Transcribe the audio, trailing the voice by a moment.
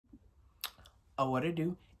Oh, what it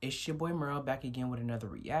do? It's your boy Merle back again with another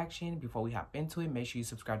reaction. Before we hop into it, make sure you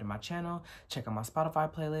subscribe to my channel. Check out my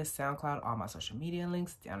Spotify playlist, SoundCloud, all my social media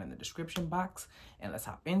links down in the description box. And let's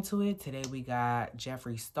hop into it. Today we got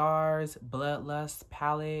Jeffree Star's Bloodlust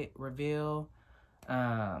palette reveal.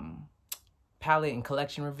 Palette and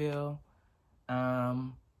collection reveal. I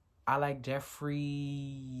like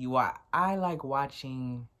Jeffree. Well, I like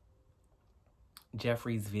watching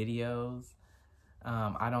Jeffree's videos.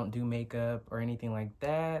 I don't do makeup or anything like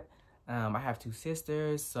that. I have two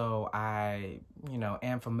sisters, so I,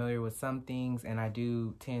 am familiar with some things, and I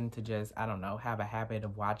do tend to just, I don't know, have a habit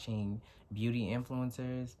of watching beauty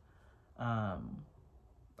influencers.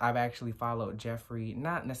 I've actually followed Jeffree,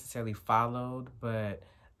 not necessarily followed, but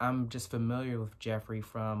I'm just familiar with Jeffree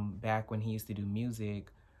from back when he used to do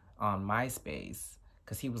music on MySpace.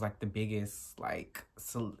 Because he was like the biggest,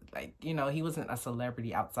 he wasn't a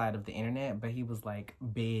celebrity outside of the internet, but he was like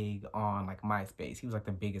big on like MySpace. He was like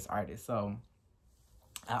the biggest artist. So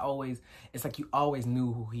it's like you always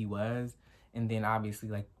knew who he was. And then obviously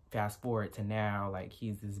like fast forward to now, like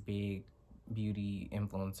he's this big beauty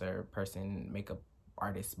influencer person, makeup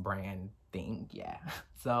artist brand thing. Yeah.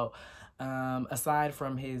 So aside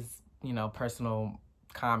from his, personal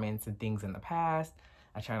comments and things in the past,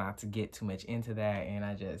 I try not to get too much into that, and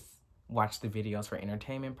I just watch the videos for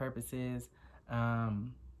entertainment purposes.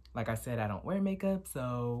 Like I said, I don't wear makeup,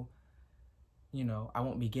 so, I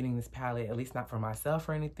won't be getting this palette, at least not for myself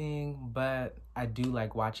or anything, but I do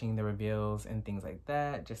like watching the reveals and things like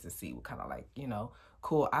that, just to see what kind of like,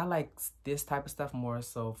 cool. I like this type of stuff more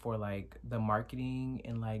so for like the marketing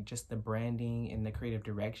and like just the branding and the creative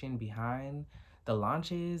direction behind the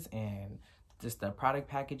launches and just the product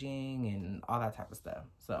packaging and all that type of stuff.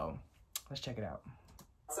 So let's check it out.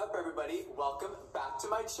 What's up, everybody? Welcome back to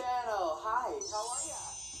my channel. Hi, how are ya?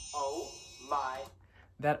 Oh my.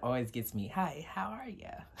 That always gets me. Hi, how are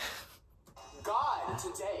ya? God,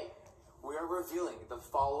 today we are revealing the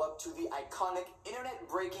follow-up to the iconic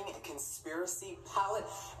internet-breaking conspiracy palette,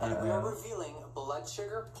 and we are revealing blood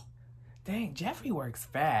sugar. Dang, Jeffree works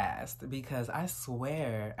fast, because I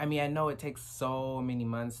swear, I know it takes so many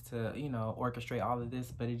months to, orchestrate all of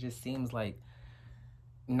this, but it just seems like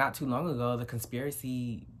not too long ago, the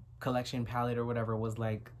conspiracy collection palette or whatever was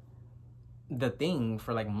like the thing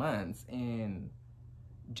for like months, and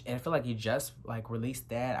I feel like he just like released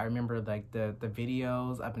that. I remember like the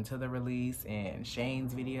videos up until the release and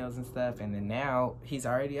Shane's videos and stuff, and then now he's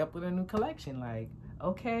already up with a new collection. Like,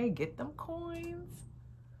 okay, get them coins.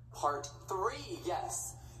 Part 3,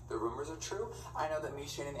 yes. The rumors are true. I know that me,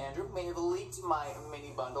 Shane, and Andrew may have leaked my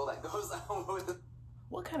mini bundle that goes with the...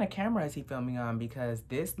 What kind of camera is he filming on? Because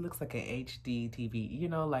this looks like an HD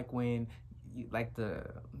TV. Like when,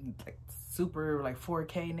 super,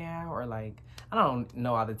 4K now, or like, I don't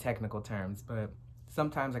know all the technical terms, but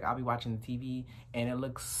sometimes, like, I'll be watching the TV and it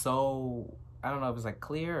looks so, I don't know if it's, like,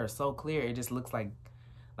 clear or so clear. It just looks like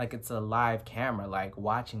it's a live camera, like,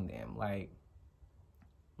 watching them, like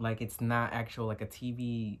it's not actual, like, a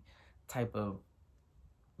TV type of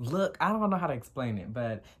look. I don't know how to explain it,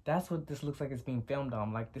 but that's what this looks like it's being filmed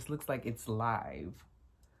on. Like, this looks like it's live.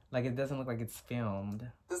 Like, it doesn't look like it's filmed.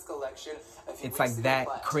 This collection, it's like that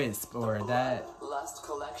crisp, or that. Lust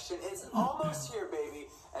collection is almost here, baby.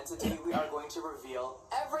 And today we are going to reveal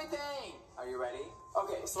everything. Are you ready?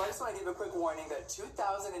 Okay, so I just want to give a quick warning that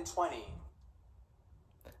 2020...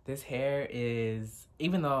 This hair is,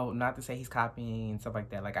 even though not to say he's copying and stuff like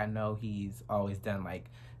that, like I know he's always done like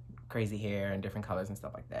crazy hair and different colors and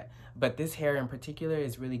stuff like that, but this hair in particular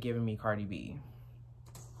is really giving me Cardi B.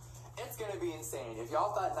 It's gonna be insane. If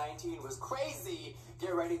y'all thought 19 was crazy,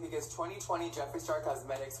 get ready, because 2020 Jeffree Star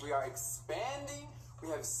Cosmetics, we are expanding. We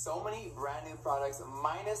have so many brand new products,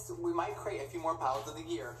 minus we might create a few more palettes of the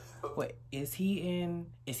year. But wait, is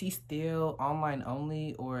he still online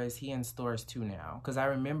only, or is he in stores too now? Because I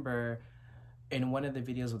remember in one of the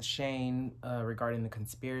videos with Shane regarding the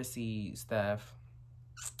conspiracy stuff,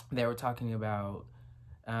 they were talking about,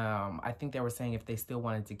 I think they were saying if they still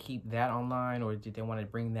wanted to keep that online, or did they want to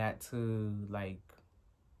bring that to, like,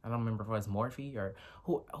 I don't remember if it was Morphe or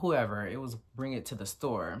whoever, it was bring it to the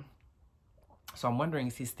store. So I'm wondering,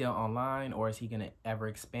 is he still online, or is he going to ever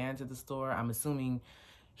expand to the store? I'm assuming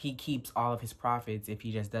he keeps all of his profits if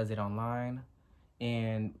he just does it online.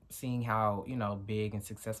 And seeing how, big and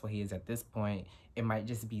successful he is at this point, it might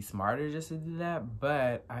just be smarter just to do that.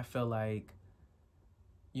 But I feel like,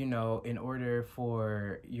 in order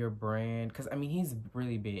for your brand, because he's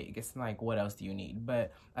really big, it's like, what else do you need?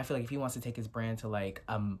 But I feel like if he wants to take his brand to like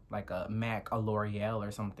a MAC, a L'Oreal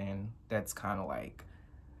or something, that's kind of like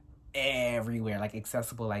everywhere, like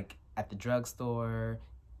accessible, like at the drugstore,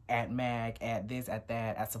 at MAC, at this, at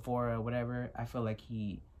that, at Sephora, whatever. I feel like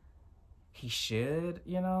he should,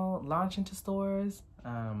 you know, launch into stores.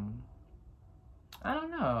 I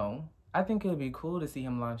don't know. I think it would be cool to see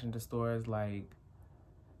him launch into stores, like,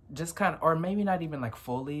 just kind of, or maybe not even like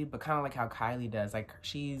fully, but kind of like how Kylie does. Like,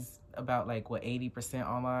 she's about like, what, 80%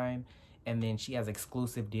 online, and then she has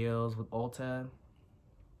exclusive deals with Ulta.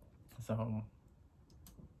 So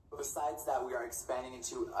besides that, we are expanding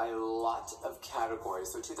into a lot of categories.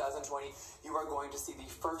 So 2020, you are going to see the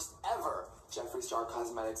first ever Jeffree Star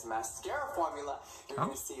Cosmetics mascara formula. You're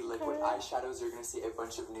going to see liquid eyeshadows. You're going to see a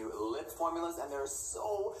bunch of new lip formulas. And there are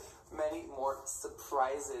so many more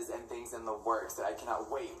surprises and things in the works that I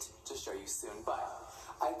cannot wait to show you soon. But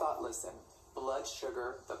I thought, listen, Blood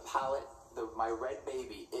Sugar, the palette, my red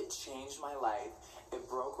baby, it changed my life. It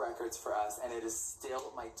broke records for us, and it is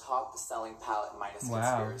still my top-selling palette minus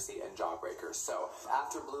Conspiracy and Jawbreaker. So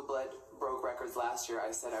after Blue Blood broke records last year,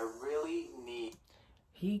 I said I really need...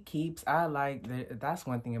 That's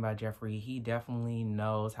one thing about Jeffree. He definitely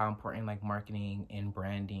knows how important, like, marketing and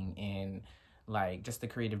branding and, like, just the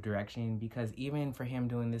creative direction, because even for him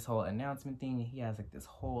doing this whole announcement thing, he has, like, this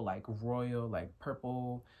whole, like, royal, like,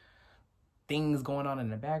 purple things going on in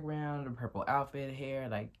the background, the purple outfit, hair,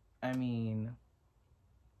 like, I mean...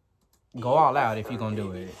 Go all out if you're gonna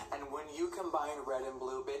do it. And when you combine red and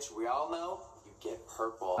blue, bitch, we all know you get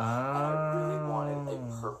purple. And I really wanted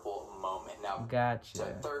a purple moment. Now, gotcha. To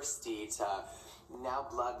thirsty, to now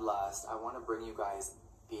bloodlust, I want to bring you guys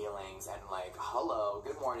feelings and like, hello,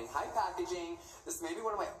 good morning, hi packaging. This may be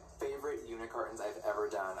one of my favorite unicorns I've ever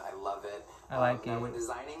done. I love it. I like it. Now when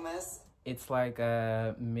designing this, it's like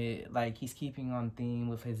like he's keeping on theme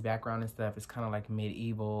with his background and stuff. It's kind of like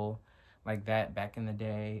medieval, like that back in the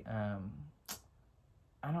day.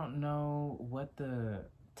 I don't know what the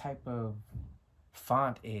type of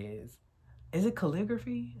font is. Is it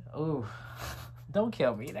calligraphy? Oh, don't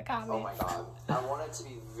kill me in the comments. Oh my god. I want it to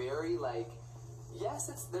be very like, yes,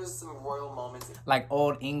 there's some royal moments. Like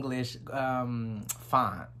old English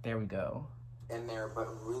font. There we go. In there, but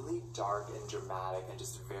really dark and dramatic and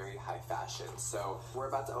just very high fashion. So we're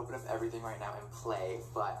about to open up everything right now and play,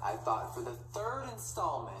 but I thought for the third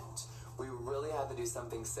installment, we really had to do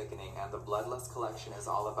something sickening, and the Bloodlust collection is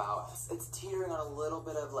all about, it's teetering on a little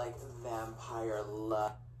bit of like vampire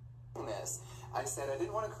loveness. I said I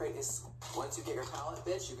didn't want to create a, once you get your palette,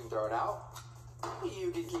 bitch, you can throw it out.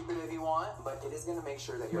 You can keep it if you want, but it is going to make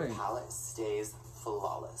sure that your palette stays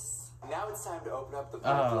flawless. Now it's time to open up the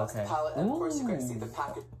Bloodlust palette, and of course you guys see the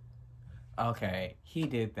package. Okay, he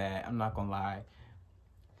did that, I'm not gonna lie.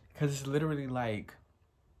 Because it's literally like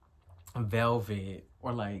velvet,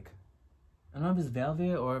 or like, I don't know if it's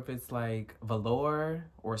velvet or if it's like velour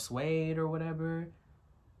or suede or whatever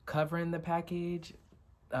covering the package.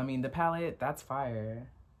 I mean, the palette, that's fire.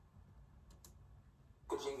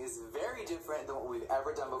 Packaging is very different than what we've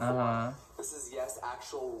ever done before. This is, yes,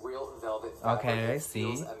 actual real velvet fabric. Okay, I see.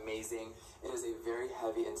 It feels amazing. It is a very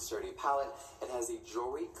heavy and sturdy palette. It has a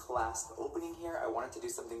jewelry clasp opening here. I wanted to do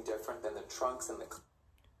something different than the trunks and the...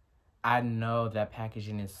 I know that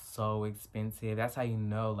packaging is so expensive. That's how you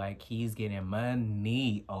know, like, he's getting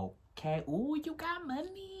money, okay? Ooh, you got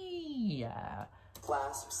money. Yeah.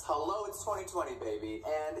 Clasps. Hello, it's 2020, baby.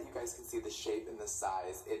 And you guys can see the shape and the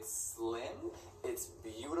size. It's slim. It's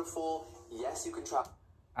beautiful. Yes, you can try.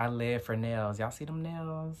 I live for nails. Y'all see them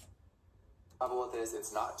nails? With this,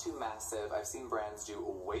 it's not too massive. I've seen brands do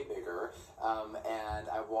way bigger, and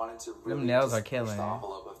I wanted to really them nails are killing. Push the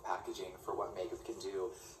envelope of packaging for what makeup can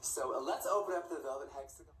do. So let's open up the Velvet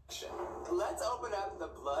Hexagon. Let's open up the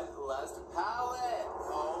Bloodlust palette.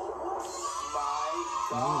 Oh my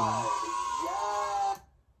god!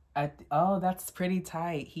 Yeah. Oh, that's pretty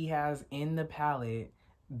tight. He has in the palette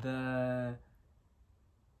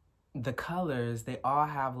the colors, they all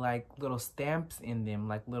have like little stamps in them,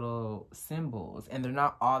 like little symbols, and they're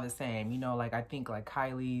not all the same. You know, like I think like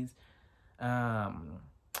Kylie's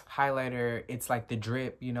highlighter, it's like the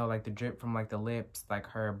drip, you know, like the drip from like the lips, like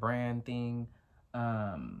her brand thing.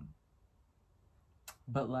 But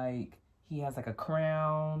like he has like a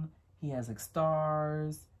crown, he has like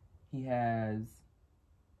stars, he has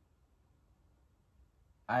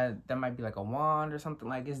that might be like a wand or something.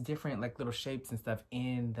 Like, it's different, like, little shapes and stuff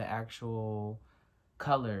in the actual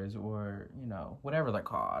colors, or, you know, whatever they're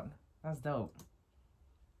called. That's dope.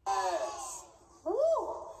 Yes. Woo!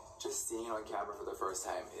 Just seeing it on camera for the first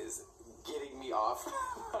time is getting me off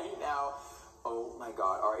right now. Oh my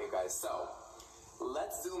god. All right, you guys. So,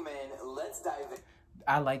 let's zoom in. Let's dive in.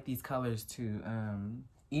 I like these colors, too.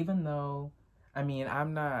 Even though, I mean,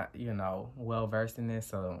 I'm not, you know, well-versed in this,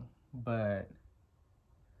 so, but...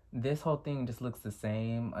 this whole thing just looks the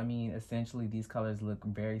same. I mean, essentially these colors look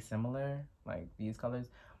very similar, like these colors,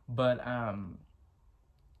 but I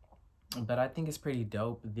think it's pretty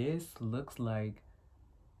dope. This looks like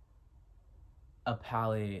a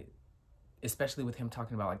palette, especially with him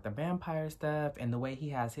talking about like the vampire stuff and the way he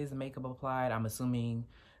has his makeup applied. I'm assuming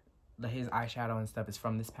that his eyeshadow and stuff is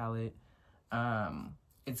from this palette.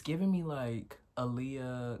 It's giving me like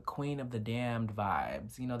Aaliyah, Queen of the Damned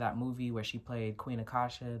vibes. You know that movie where she played Queen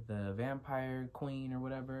Akasha, the vampire queen or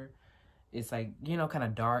whatever? It's like, you know, kind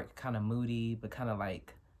of dark, kind of moody, but kind of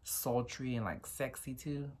like sultry and like sexy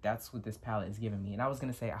too. That's what this palette is giving me. And I was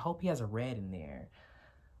gonna say, I hope he has a red in there.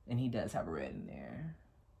 And he does have a red in there.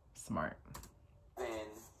 Smart. Then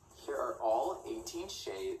here are all 18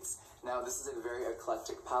 shades. Now this is a very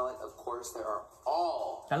eclectic palette. Of course, there are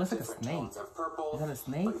all that looks like different a snake. tones of purple. Is that a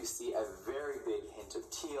snake? But you see a very big hint of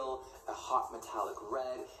teal, a hot metallic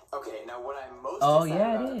red. Okay, now what I'm most excited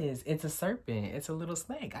about, it is. It's a serpent. It's a little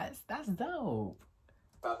snake. That's dope.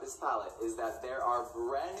 About this palette is that there are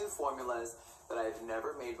brand new formulas that I've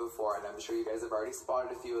never made before, and I'm sure you guys have already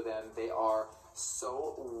spotted a few of them. They are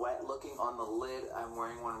so wet looking on the lid. I'm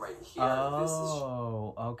wearing one right here.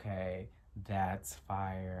 Oh, okay. That's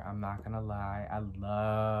fire. I'm not gonna lie. I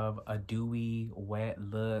love a dewy, wet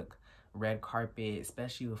look, red carpet,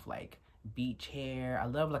 especially with like beach hair. I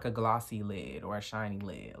love like a glossy lid or a shiny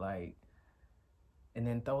lid, like, and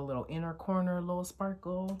then throw a little inner corner, a little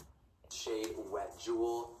sparkle. Shade Wet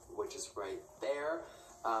Jewel, which is right there.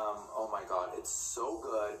 Oh my god, it's so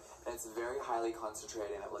good, and it's very highly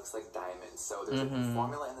concentrated, and it looks like diamonds. So there's a new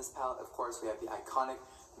formula in this palette. Of course, we have the iconic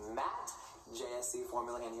matte JSC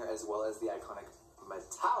formula in here, as well as the iconic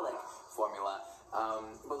metallic formula.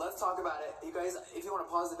 But let's talk about it. You guys, if you want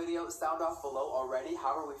to pause the video, sound off below already.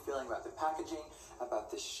 How are we feeling about the packaging,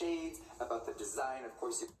 about the shades, about the design? Of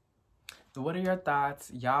course, what are your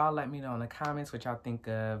thoughts? Y'all let me know in the comments what y'all think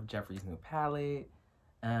of Jeffree's new palette.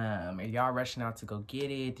 Are y'all rushing out to go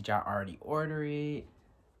get it? Did y'all already order it?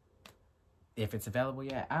 If it's available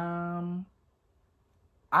yet. I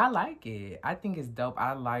like it. I think it's dope.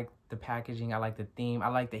 I like the packaging. I like the theme. I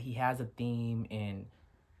like that he has a theme, and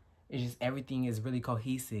it's just everything is really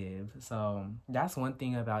cohesive. So that's one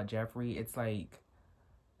thing about Jeffree. It's like,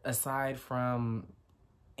 aside from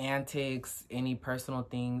antics, any personal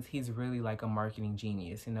things, he's really like a marketing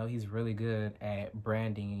genius. You know, he's really good at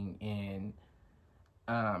branding and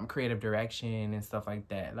creative direction and stuff like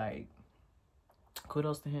that. Like,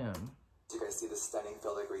 kudos to him. You guys see the stunning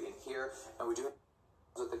filigree in here, and we do have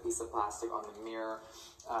with a piece of plastic on the mirror,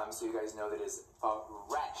 so you guys know that it's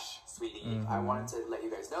fresh, sweetie. I wanted to let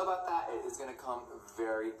you guys know about that. It is going to come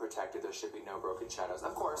very protected. There should be no broken shadows.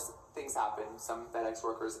 Of course, things happen. Some FedEx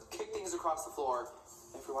workers kick things across the floor.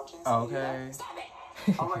 If you're watching this video, stop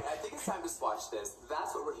it. All right, I think it's time to swatch this.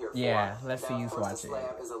 That's what we're here for. Yeah, let's see you swatch it. This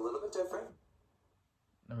layout is a little bit different.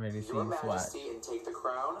 I'm ready to see Your you Majesty swatch. and take the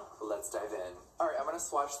crown. Let's dive in. All right, I'm going to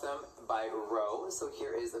swatch them by row. So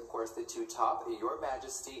here is, of course, the two top, Your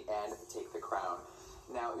Majesty and Take the Crown.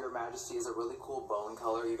 Now, Your Majesty is a really cool bone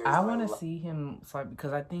color. You guys I want to see him swipe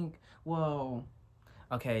because I think, well,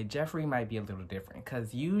 okay, Jeffree might be a little different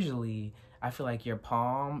because usually I feel like your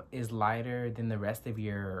palm is lighter than the rest of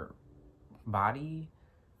your body.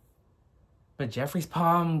 But Jeffree's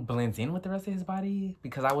palm blends in with the rest of his body,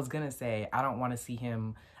 because I was going to say, I don't want to see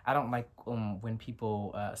him. I don't like when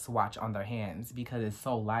people swatch on their hands because it's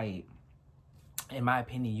so light. In my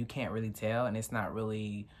opinion, you can't really tell, and it's not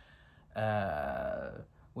really,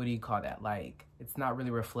 what do you call that? Like, it's not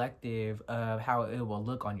really reflective of how it will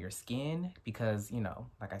look on your skin because, you know,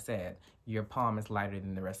 like I said, your palm is lighter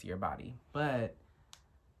than the rest of your body. But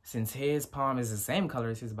since his palm is the same color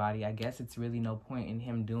as his body, I guess it's really no point in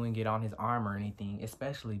him doing it on his arm or anything,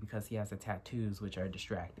 especially because he has the tattoos, which are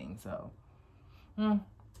distracting. So,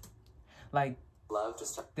 like, love to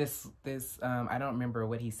start this, I don't remember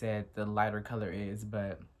what he said the lighter color is,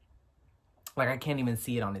 but, like, I can't even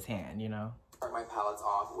see it on his hand, you know? Start my palettes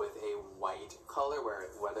off with a white color,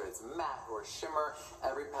 whether it's matte or shimmer,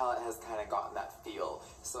 every palette has kind of gotten that feel.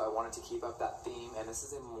 So I wanted to keep up that theme, and this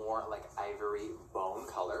is a more like ivory bone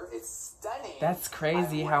color. It's stunning. That's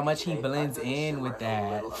crazy how much he blends in with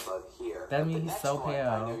that. That means he's so pale.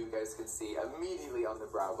 I know you guys can see immediately on the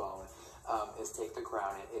brow bone is Take the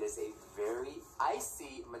Crown, and it is a very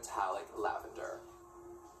icy metallic lavender.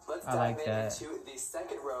 Let's I dive like that. into the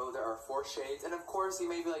second row. There are 4 shades. And of course, you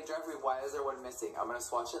may be like, Jeffree, why is there one missing? I'm going to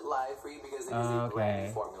swatch it live for you because it is a brand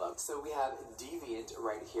new formula. So we have Deviant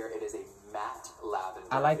right here. It is a matte lavender.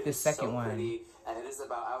 I like this second one. Pretty, and it is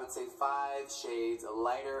about, I would say, 5 shades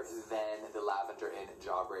lighter than the lavender in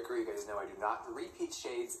Jawbreaker. You guys know I do not repeat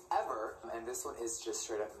shades ever. And this one is just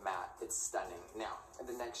straight up matte. It's stunning. Now,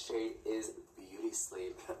 the next shade is Beauty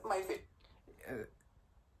Sleep. My favorite.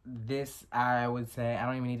 This, I would say, I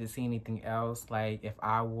don't even need to see anything else. Like, if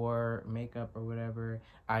I wore makeup or whatever,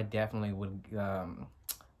 I definitely would,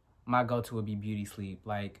 my go-to would be Beauty Sleep.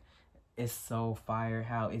 Like, it's so fire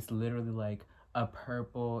how it's literally, like, a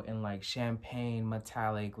purple and, like, champagne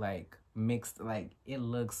metallic, like, mixed, like, it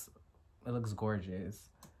looks gorgeous.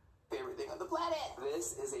 Favorite thing on the planet.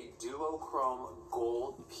 This is a duochrome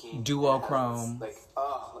gold pink. Duochrome. Like,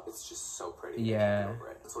 oh, it's just so pretty. Yeah.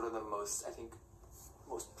 It's one of the most, I think,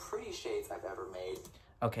 most pretty shades I've ever made.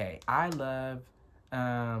 Okay, I love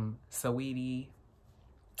Saweetie,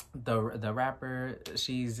 the rapper.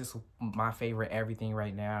 She's just my favorite everything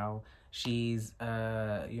right now. She's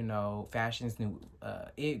you know, fashion's new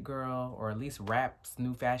it girl, or at least rap's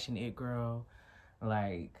new fashion it girl.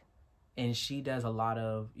 Like, and she does a lot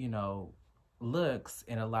of, you know, looks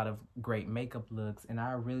and a lot of great makeup looks, and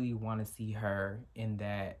I really want to see her in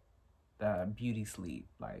that Beauty Sleep.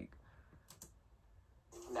 Like,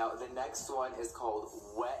 now, the next one is called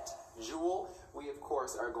Wet Jewel. We, of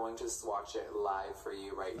course, are going to swatch it live for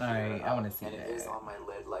you right here. All right, I want to see that. And it is on my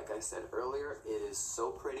lid, like I said earlier. It is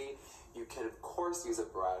so pretty. You can, of course, use a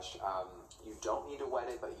brush. You don't need to wet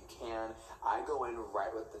it, but you can. I go in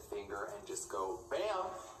right with the finger and just go bam.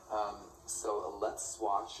 So let's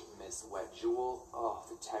swatch Miss Wet Jewel. Oh,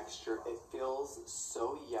 the texture. It feels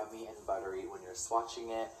so yummy and buttery when you're swatching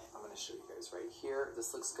it. I'm going to show you guys right here.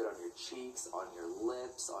 This looks good on your cheeks, on your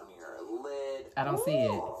lips, on your lid. I don't see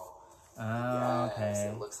it. Oh, yes,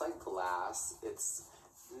 okay. It looks like glass. It's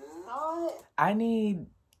not... I need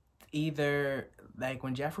either, like,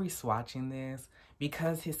 when Jeffree's swatching this,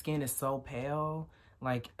 because his skin is so pale,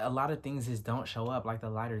 like, a lot of things just don't show up, like the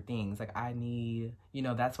lighter things. Like, I need, you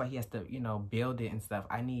know, that's why he has to, you know, build it and stuff.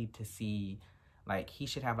 I need to see, like, he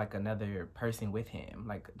should have, like, another person with him.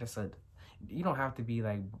 Like, just a, you don't have to be,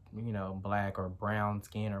 like, you know, black or brown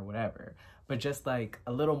skin or whatever, but just, like,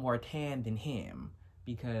 a little more tan than him,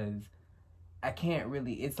 because I can't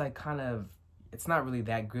really, it's, like, kind of, it's not really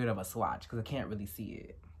that good of a swatch, because I can't really see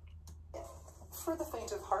it. For the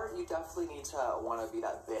faint of heart, you definitely need to want to be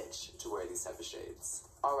that bitch to wear these type of shades.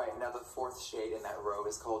 All right, now the 4th shade in that row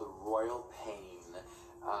is called Royal Pain.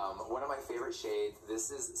 One of my favorite shades. This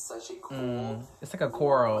is such a cool... It's like a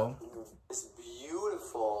coral. It's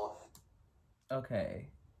beautiful. Okay,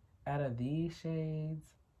 out of these shades,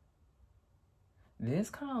 this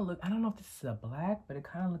kind of look, I don't know if this is a black, but it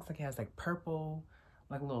kind of looks like it has like purple,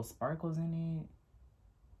 like little sparkles in it.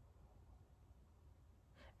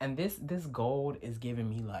 And this gold is giving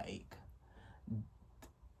me like,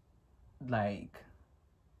 I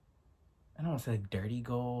don't want to say like dirty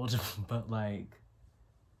gold, but like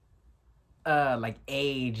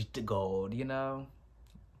aged gold, you know?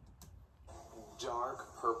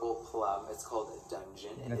 Dark purple plum. It's called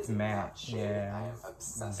Dungeon. That's matte. Yeah. I am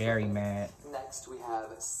obsessed very with it. matte. Next, we have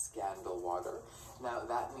Scandal Water. Now,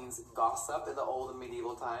 that means gossip in the old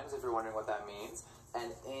medieval times, if you're wondering what that means.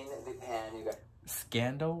 And in the pan, you got...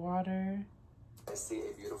 Scandal Water? I see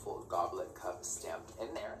a beautiful goblet cup stamped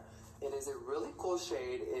in there. It is a really cool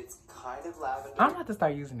shade. It's kind of lavender. I'm about to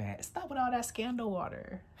start using that. Stop with all that Scandal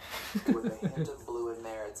Water. With a hint of blue in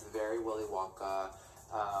there. It's very Willy Wonka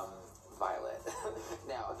violet.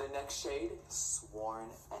 Now, the next shade, Sworn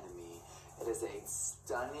Enemy. It is a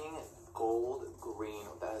stunning gold green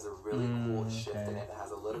that has a really cool shift in it. It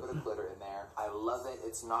has a little bit of glitter in there. I love it.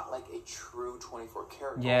 It's not like a true 24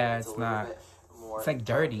 karat gold. Yeah, it's it's a little not. Bit more it's like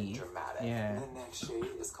dirty. Dramatic. Yeah. And the next shade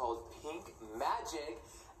is called Pink Magic,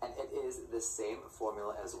 and it is the same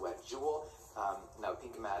formula as Wet Jewel. Now,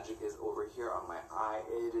 Pink Magic is over here on my eye.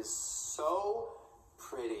 It is so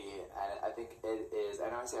pretty, and I think it is, I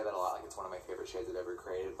know I say that a lot, like it's one of my favorite shades I've ever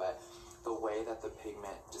created, but the way that the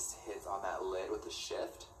pigment just hits on that lid with the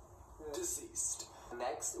shift, deceased.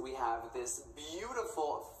 Next, we have this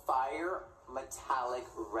beautiful fire metallic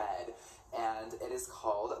red, and it is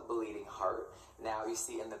called Bleeding Heart. Now, you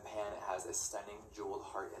see in the pan, it has a stunning jeweled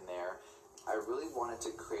heart in there. I really wanted to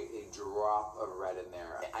create a drop of red in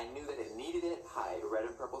there. I knew that it needed it. Red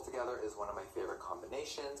and purple together is one of my favorite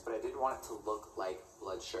combinations, but I didn't want it to look like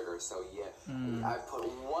blood sugar. So yeah, I put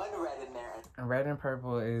one red in there. Red and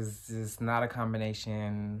purple is just not a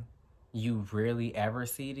combination you rarely ever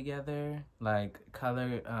see together, like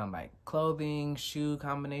color, like clothing, shoe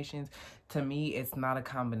combinations. To me, it's not a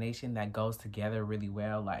combination that goes together really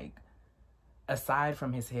well, like aside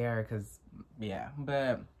from his hair, because yeah,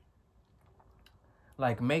 but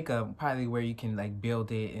like makeup, probably where you can like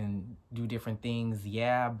build it and do different things,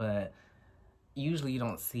 yeah, but usually you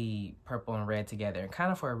don't see purple and red together,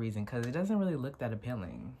 kind of for a reason, because it doesn't really look that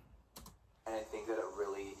appealing. And I think that it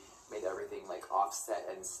really made everything like offset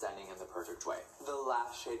and stunning in the perfect way. The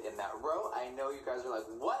last shade in that row, I know you guys are like,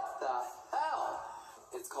 what the hell?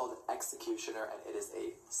 It's called Executioner, and it is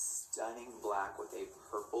a stunning black with a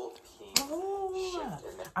purple pink shift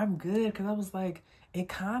in there. I'm good, because I was like, it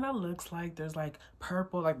kind of looks like there's like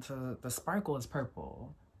purple, like the sparkle is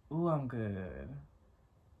purple. Ooh, I'm good.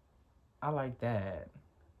 I like that.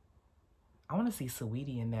 I want to see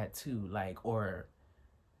Saweetie in that too, like, or,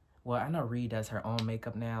 well, I know Ree does her own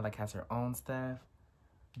makeup now, like has her own stuff,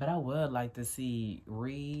 but I would like to see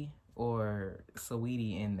Ree or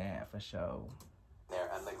Saweetie in that for sure. There,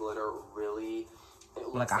 and the glitter really, it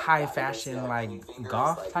looks like a high fashion, like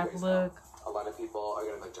goth like type look. A lot of people are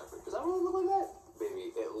gonna be like, Jeffree, does that really look like that?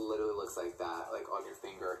 Baby, it literally looks like that, like on your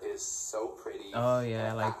finger. It is so pretty. Oh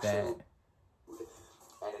yeah, I like that.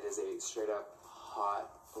 And it is a straight up hot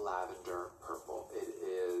lavender purple. It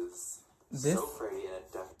is so pretty, and it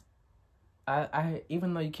definitely. I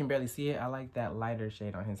even though you can barely see it, I like that lighter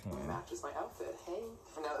shade on his hand. Matches my outfit. Hey.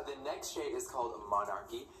 Now the next shade is called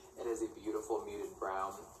Monarchy. It is a beautiful muted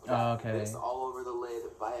brown. Oh, okay. It's all over the lid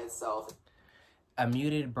by itself. A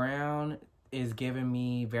muted brown is giving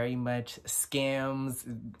me very much Skims,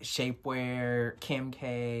 shapewear, Kim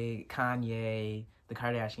K, Kanye, the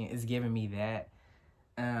Kardashian is giving me that.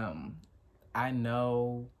 I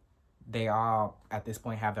know they all at this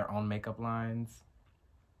point have their own makeup lines,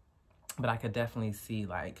 but I could definitely see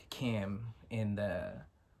like Kim in the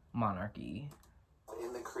Monarchy.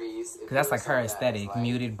 In the crease, because that's like her aesthetic, like,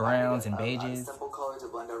 muted browns and beiges. A simple color to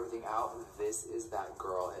blend everything out. This is that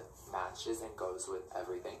girl. It matches and goes with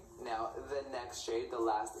everything. Now, the next shade, the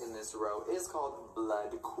last in this row, is called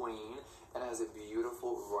Blood Queen, and has a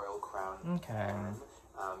beautiful royal crown. Okay.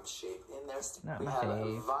 Shape in there. We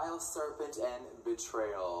have Vile Serpent and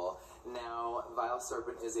Betrayal. Now, Vile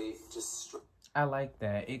Serpent is a just. I like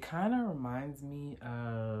that. It kind of reminds me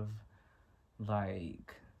of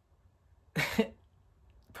like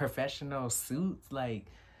professional suits. Like,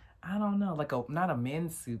 I don't know, like not a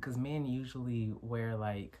men's suit, because men usually wear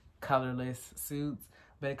like colorless suits,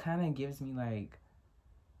 but it kind of gives me like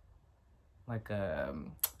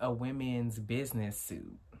a women's business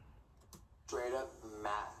suit. Straight up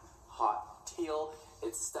matte hot teal.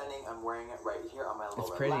 It's stunning. I'm wearing it right here on my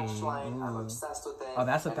lower lash line. Ooh. I'm obsessed with it. Oh,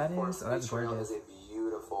 that's what that is? Oh, that's gorgeous. Is a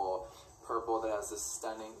beautiful purple that has this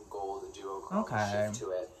stunning gold duochrome shift to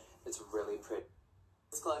it. It's really pretty.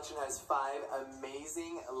 This collection has 5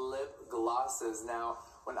 amazing lip glosses. Now,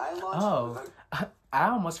 when I launched... Oh, I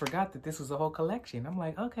almost forgot that this was a whole collection. I'm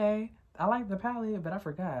like, okay, I like the palette, but I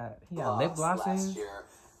forgot. He got lip glosses. Last year,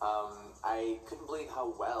 I couldn't believe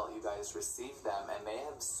how well you guys received them, and they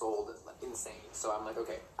have sold insane. So I'm like,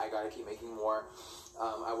 okay, I gotta keep making more.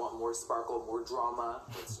 I want more sparkle, more drama.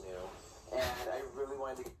 What's new? And I really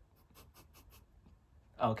wanted to...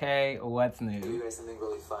 Okay, what's new? Give you guys something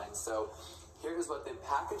really fun. So here's what the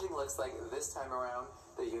packaging looks like this time around.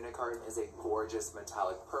 The unit carton is a gorgeous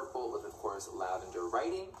metallic purple with, of course, lavender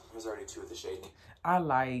writing. There's already 2 of the shade. I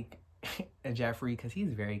like Jeffree because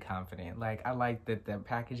he's very confident. Like, I like that the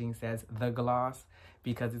packaging says the gloss,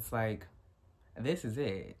 because it's like, this is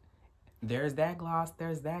it. There's that gloss,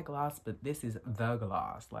 but this is the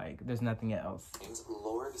gloss. Like, there's nothing else.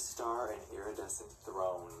 Lord Star and Iridescent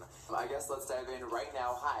Throne. I guess let's dive in right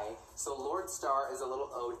now. Hi. So Lord Star is a little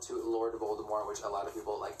ode to Lord Voldemort, which a lot of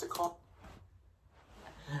people like to call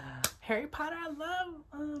Harry Potter. I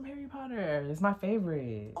love Harry Potter. It's my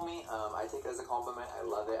favorite. I take it as a compliment. I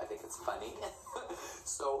love it. I think it's funny.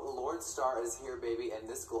 So Lord Star is here, baby, and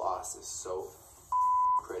this gloss is so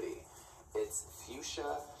pretty. It's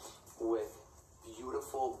fuchsia with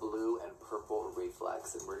beautiful blue and purple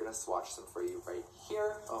reflex, and we're gonna swatch some for you right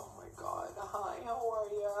here. Oh my god. Hi, how are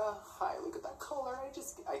ya? Hi, look at that color.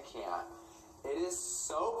 I can't. It is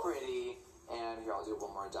so pretty. And here, I'll do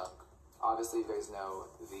one more dunk. Obviously, you guys know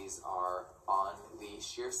these are on the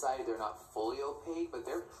sheer side. They're not fully opaque, but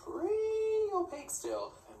they're pretty opaque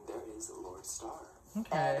still. And there is Lord Star.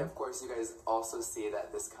 Okay. And of course, you guys also see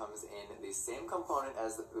that this comes in the same component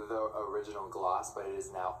as the original gloss, but it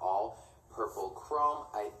is now all purple chrome.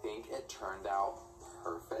 I think it turned out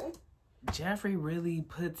perfect. Jeffree really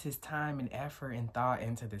puts his time and effort and thought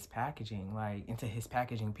into this packaging, like into his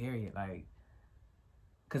packaging period. Like,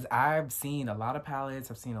 Because I've seen a lot of palettes,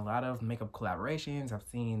 I've seen a lot of makeup collaborations, I've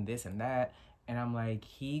seen this and that, and I'm like,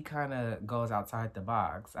 he kind of goes outside the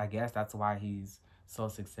box. I guess that's why he's so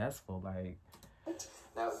successful. Like,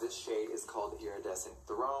 now this shade is called Iridescent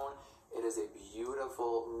Throne. It is a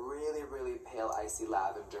beautiful, really, really pale icy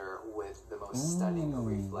lavender with the most stunning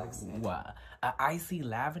reflex in it. A icy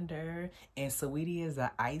lavender, and Saweetie is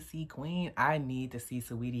an icy queen. I need to see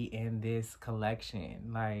Saweetie in this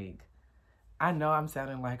collection. Like, I know I'm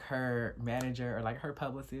sounding like her manager or like her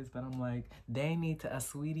publicist, but I'm like, they need to, a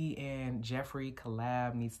Saweetie and Jeffree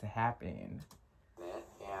collab needs to happen.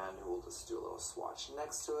 And we'll just do a little swatch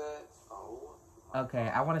next to it. Oh. Okay,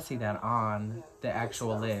 I want to see that on the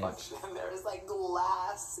actual lid. There is like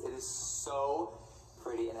glass. It is so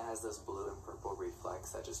pretty, and it has this blue and purple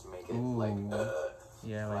reflex that just make it like,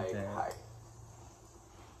 yeah, like that. Hi.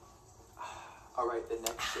 All right, the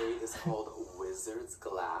next shade is called Wizard's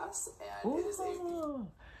Glass, and it is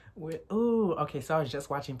a... Ooh, okay, so I was just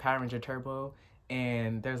watching Power Ranger Turbo,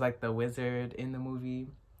 and there's like the wizard in the movie,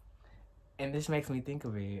 and this makes me think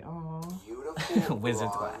of it. Oh, beautiful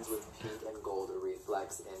Wizard's Glass with pink and gold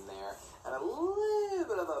reflex in there, and a little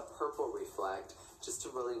bit of a purple reflect, just to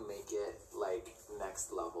really make it like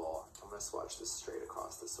next level. I'm gonna swatch this straight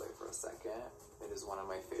across this way for a second. It is one of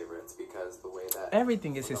my favorites because the way that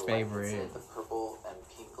everything is his favorite. The purple and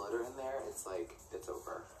pink glitter in there, it's like, it's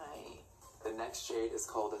over. The next shade is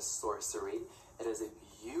called a Sorcery. It is a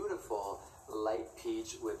beautiful light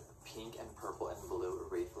peach with pink and purple and blue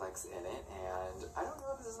reflex in it, and I don't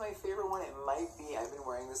know if this is my favorite one. It might be. I've been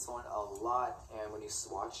wearing this one a lot, and when you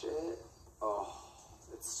swatch it, oh,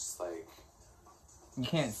 it's just like, you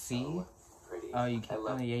can't see. Pretty. Oh, you can't.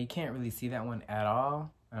 Yeah, you can't really see that one at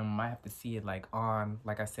all. Might have to see it like on,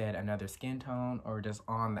 like I said, another skin tone or just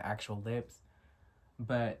on the actual lips.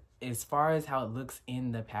 But as far as how it looks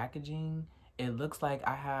in the packaging, it looks like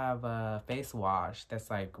I have a face wash that's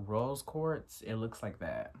like rose quartz. It looks like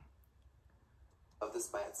that. Love this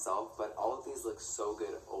by itself, but all of these look so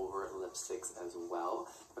good over lipsticks as well.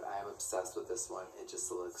 But I am obsessed with this one. It just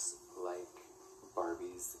looks like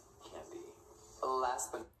Barbie's candy.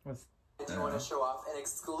 Last but I do want to show off an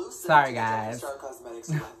exclusive Jeffree Star Cosmetics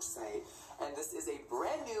website, and this is a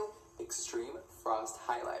brand new Extreme Frost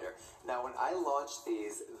highlighter. Now, when I launched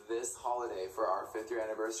these this holiday for our 5th year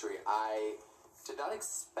anniversary, I did not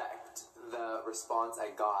expect the response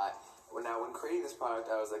I got. Now, when creating this product,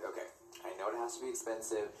 I was like, okay, I know it has to be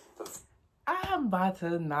expensive, but I'm about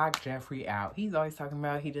to knock Jeffree out. He's always talking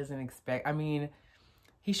about he doesn't expect. I mean,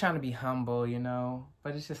 he's trying to be humble, you know,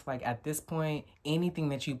 but it's just like at this point, anything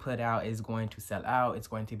that you put out is going to sell out. It's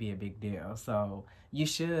going to be a big deal. So you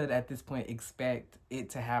should, at this point, expect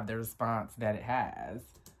it to have the response that it has.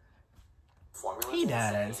 He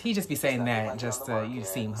does. He just be saying that just to you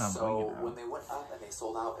seem humble. So you know? When they went up and they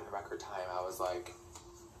sold out in record time, I was like,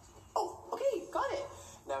 oh, okay, got it.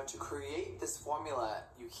 Now, to create this formula,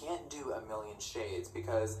 you can't do a million shades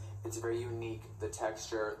because it's very unique, the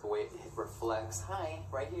texture, the way it reflects,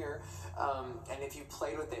 right here. And if you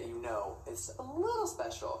played with it, you know it's a little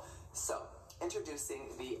special. So, introducing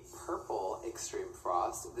the purple Extreme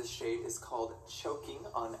Frost. This shade is called Choking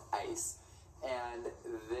on Ice. And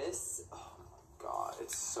this, oh my god,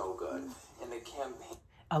 it's so good. In the campaign,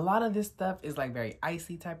 a lot of this stuff is like very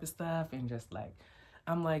icy type of stuff, and just like,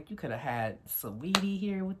 I'm like, you could have had Saweetie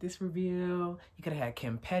here with this reveal. You could have had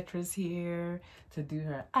Kim Petras here to do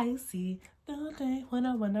her icy, don't they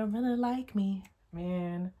wanna really like me.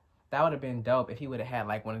 Man, that would have been dope if he would have had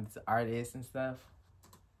like one of these artists and stuff.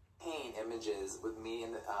 Paint images with me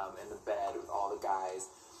in the bed with all the guys.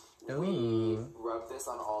 Ooh. We rubbed this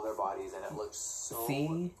on all their bodies and it looks so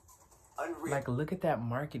unreal. Like, look at that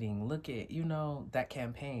marketing. Look at, you know, that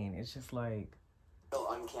campaign. It's just like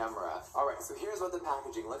on camera. All right, so here's what the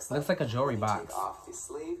packaging looks like. Looks like a jewelry box. Take off the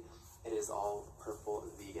sleeve. It is all purple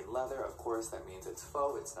vegan leather. Of course, that means it's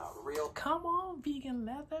faux. It's not real. Come on, vegan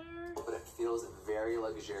leather. But it feels very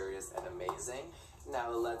luxurious and amazing.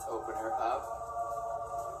 Now let's open her up.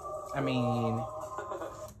 I mean,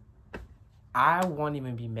 I won't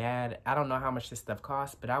even be mad. I don't know how much this stuff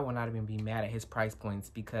costs, but I will not even be mad at his price points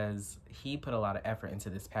because he put a lot of effort into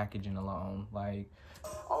this packaging alone. Like,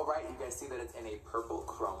 all right, you guys see that it's in a purple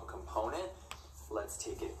chrome component. Let's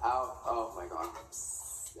take it out. Oh my god, I'm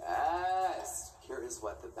obsessed. Here is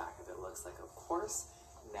what the back of it looks like, of course.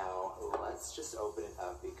 Now let's just open it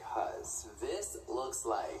up because this looks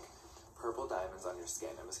like purple diamonds on your skin.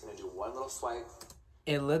 I'm just gonna do one little swipe.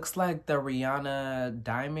 It looks like the Rihanna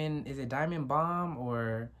Diamond, is it Diamond Bomb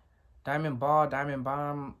or Diamond Ball, Diamond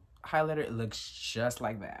Bomb highlighter? It looks just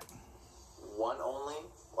like that. One only.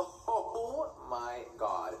 Oh my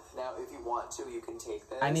god. Now, if you want want to, you can take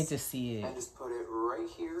this. I need to see it. And just put it right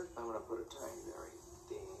here. I'm going to put it tiny bit right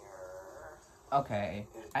there. Okay.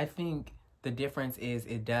 I think the difference is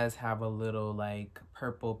it does have a little, like,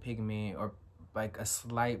 purple pigment or, like, a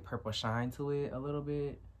slight purple shine to it a little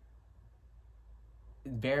bit.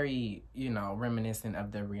 Very, you know, reminiscent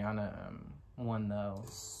of the Rihanna one, though.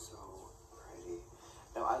 So pretty.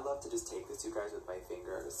 Now, I love to just take this, you guys, with my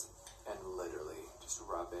fingers and literally just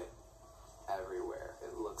rub it everywhere.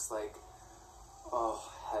 It looks like,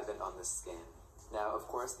 oh, heaven on the skin. Now, of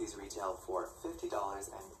course, these retail for $50,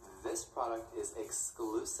 and this product is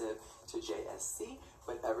exclusive to JSC,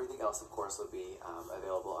 but everything else, of course, will be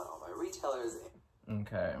available on all my retailers.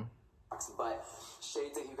 Okay. But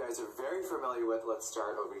shades that you guys are very familiar with, let's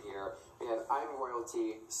start over here. We have I'm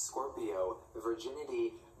Royalty, Scorpio,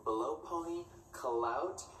 Virginity, Below Pony,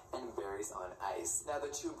 Clout, and Berries on Ice. Now, the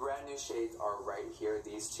two brand new shades are right here.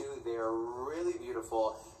 These two, they are really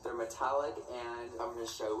beautiful. They're metallic, and I'm going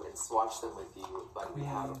to show and swatch them with you. But we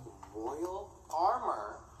have Royal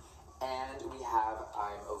Armor, and we have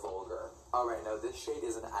I'm a Vulgar. All right, now this shade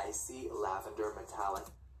is an icy lavender metallic.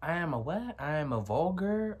 I am a what? I am a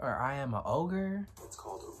vulgar or I am a ogre? It's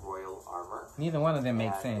called Royal Armor. Neither one of them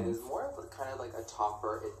makes sense. It is more of a kind of like a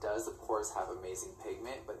topper. It does, of course, have amazing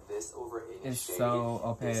pigment, but this over in It's shade so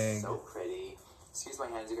opaque. is so pretty. Excuse my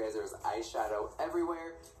hands, you guys. There's eyeshadow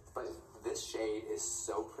everywhere, but this shade is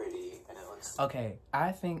so pretty, and it looks... Okay,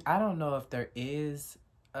 I don't know if there is,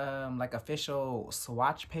 like, official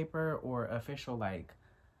swatch paper or official, like,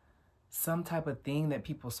 some type of thing that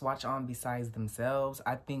people swatch on besides themselves.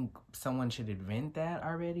 I think someone should invent that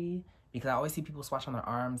already, because I always see people swatch on their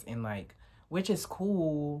arms and, like, which is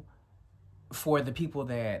cool for the people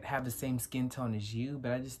that have the same skin tone as you,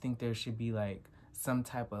 but I just think there should be, like, some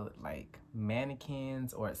type of, like,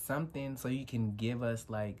 mannequins or something so you can give us,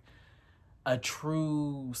 like, a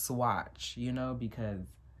true swatch, you know, because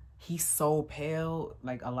he's so pale.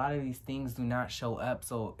 Like, a lot of these things do not show up,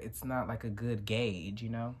 so it's not, like, a good gauge, you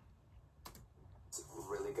know?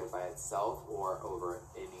 Really good by itself or over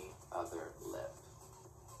any other lip.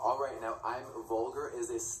 All right, now I'm Vulgar is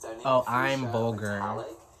a stunning I'm Vulgar. Metallic.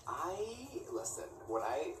 Listen, when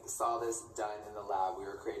I saw this done in the lab, we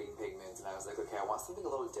were creating pigments, and I was like, okay, I want something a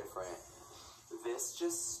little different. This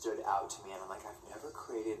just stood out to me, and I'm like, I've never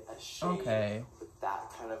created a shade with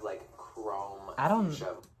that kind of like chrome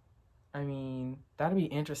fuchsia. I mean, that'd be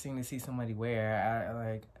interesting to see somebody wear.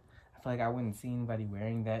 I feel like I wouldn't see anybody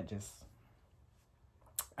wearing that just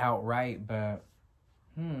outright, but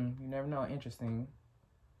you never know. Interesting.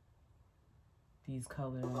 These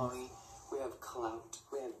colors. We have Clout.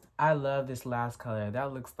 I love this last color.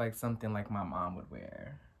 That looks like something like my mom would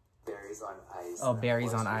wear. Berries on Ice. Oh,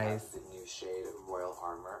 Berries on Ice. The new shade Royal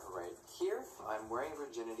Armor right here. I'm wearing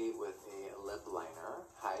Virginity with a lip liner.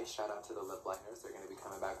 Hi, shout out to the lip liners. They're going to be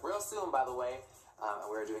coming back real soon, by the way.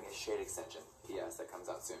 We're doing a shade extension. P.S. that comes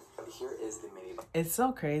out soon. But here is the mini. It's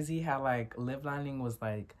so crazy how, like, lip lining was,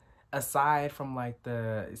 like, aside from, like,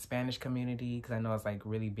 the Spanish community, because I know it's, like,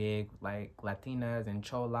 really big, like, Latinas and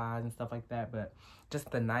cholas and stuff like that, but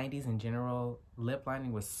just the 90s in general, lip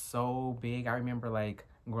lining was so big. I remember, like,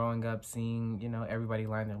 growing up seeing, you know, everybody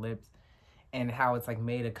line their lips, and how it's, like,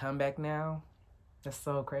 made a comeback now. That's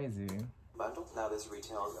so crazy. Bundle. Now this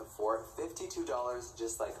retails for $52,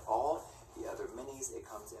 just like all the other minis. It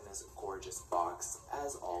comes in this gorgeous box,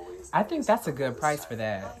 as always. I think that's a good price for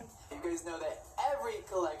that. You guys know that every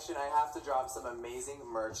collection I have to drop some amazing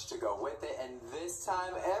merch to go with it, and this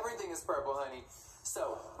time everything is purple, honey.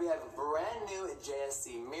 So we have brand new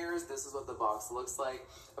JSC mirrors. This is what the box looks like.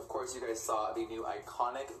 Of course, you guys saw the new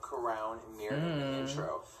iconic crown mirror in the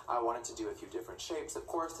intro. I wanted to do a few different shapes. Of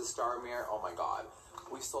course, the star mirror. Oh my God,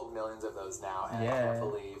 we've sold millions of those now, and I can't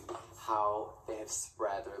believe how they have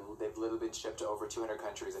spread. They've literally been shipped to over 200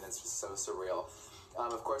 countries, and it's just so surreal.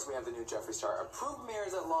 Of course, we have the new Jeffree Star approved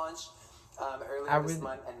mirrors at launch earlier this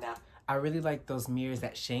month, and now I really like those mirrors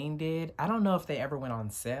that Shane did. I don't know if they ever went on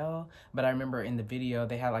sale, but I remember in the video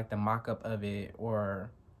they had like the mock-up of it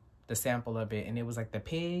or the sample of it, and it was like the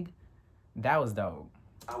pig. That was dope.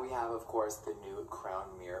 We have, of course, the new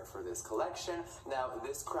crown mirror for this collection. Now,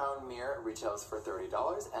 this crown mirror retails for $30,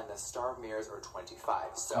 and the star mirrors are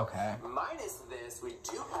 $25. So, minus this, we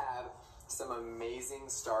do have some amazing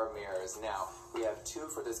star mirrors. Now, we have two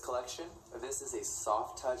for this collection. This is a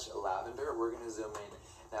soft touch lavender. We're going to zoom in.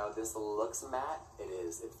 Now, this looks matte. It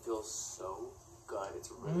is. It feels so good. It's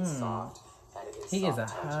really soft. And it is He is a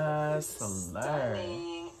hustler.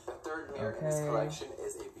 stunning. The third mirror in this collection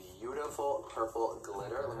is a beautiful purple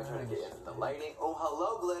glitter. Let me try to get in the lighting. Oh,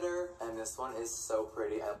 hello, glitter. And this one is so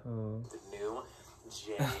pretty. The new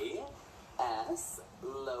J S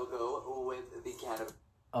logo with the cannabis.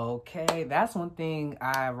 Okay, that's one thing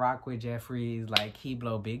I rock with Jeffree. Like, he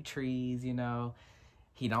blow big trees, you know.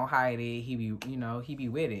 He don't hide it. He be, you know, he be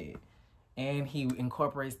with it. And he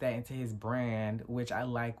incorporates that into his brand, which I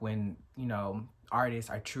like when, you know, artists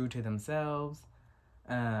are true to themselves.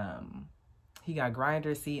 He got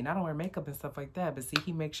grinder, see, and I don't wear makeup and stuff like that, but see,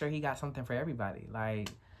 he makes sure he got something for everybody. Like,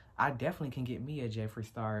 I definitely can get me a Jeffree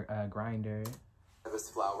Star grinder. This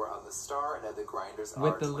flower on the star, and the grinders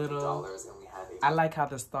with are the $20, little, and we have I like how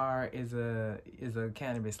the star is a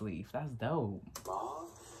cannabis leaf. That's dope. Mauve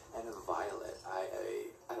and a violet.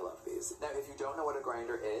 I love these. Now, if you don't know what a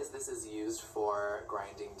grinder is, this is used for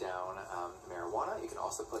grinding down marijuana. You can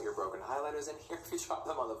also put your broken highlighters in here if you drop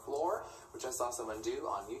them on the floor, which I saw someone do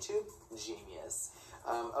on YouTube. Genius.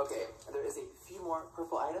 Okay, there is a few more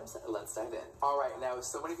purple items. Let's dive in. All right, now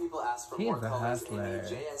so many people ask for more colors in a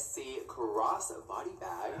JSC cross body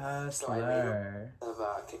bag. Hustler. So I made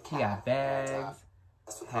of he got bags,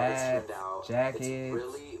 hats, jackets. It's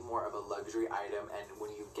really more of a luxury item, and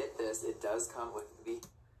when you get this, it does come with the...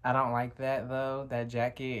 I don't like that though. That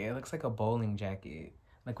jacket, it looks like a bowling jacket,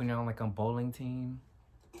 like when you're on like a bowling team.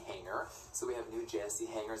 Hanger. So we have new JSC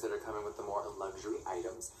hangers that are coming with the more luxury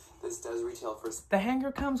items. This does retail for... The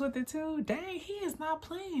hanger comes with it too? Dang, he is not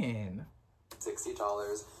playing.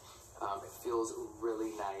 $60. It feels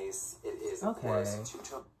really nice. It is, of course,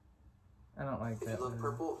 two-tone. I don't like that. If you love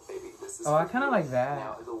purple, baby, this is... Oh, I kind of like that.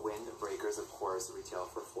 Now, the windbreakers, of course, retail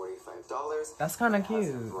for $45. That's kind of cute. Has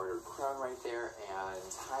an embroidered crown right there, and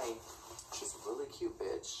hi, she's really cute,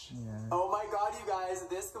 bitch. Yeah. Oh my god, you guys,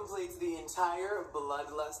 this completes the entire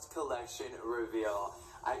Bloodlust collection reveal.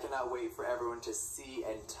 I cannot wait for everyone to see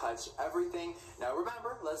and touch everything. Now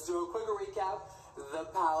remember, let's do a quick recap. The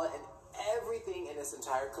palette and everything in this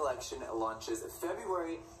entire collection launches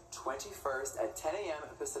February 21st at 10 a.m.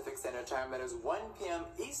 Pacific Standard Time. That is 1 p.m.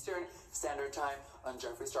 Eastern Standard Time on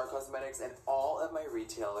Jeffree Star Cosmetics and all of my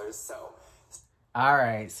retailers. So,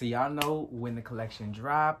 alright, so y'all know when the collection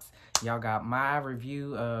drops. Y'all got my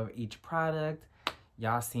review of each product.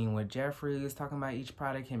 Y'all seen what Jeffree is talking about each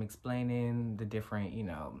product, him explaining the different, you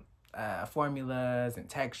know, formulas and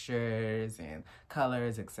textures and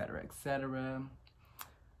colors, etc., etc.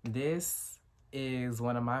 This is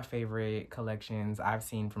one of my favorite collections I've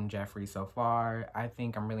seen from Jeffree so far. I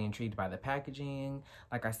think I'm really intrigued by the packaging.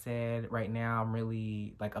 Like I said, right now I'm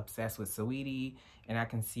really like obsessed with Saweetie, and I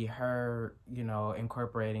can see her, you know,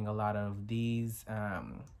 incorporating a lot of these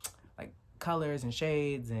like colors and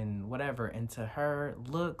shades and whatever into her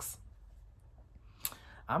looks.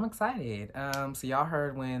 I'm excited. So y'all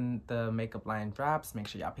heard when the makeup line drops. Make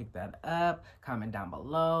sure y'all pick that up. Comment down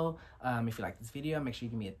below. If you like this video, make sure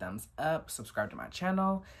you give me a thumbs up. Subscribe to my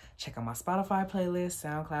channel. Check out my Spotify playlist,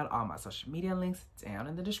 SoundCloud, all my social media links down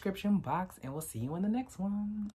in the description box. And we'll see you in the next one.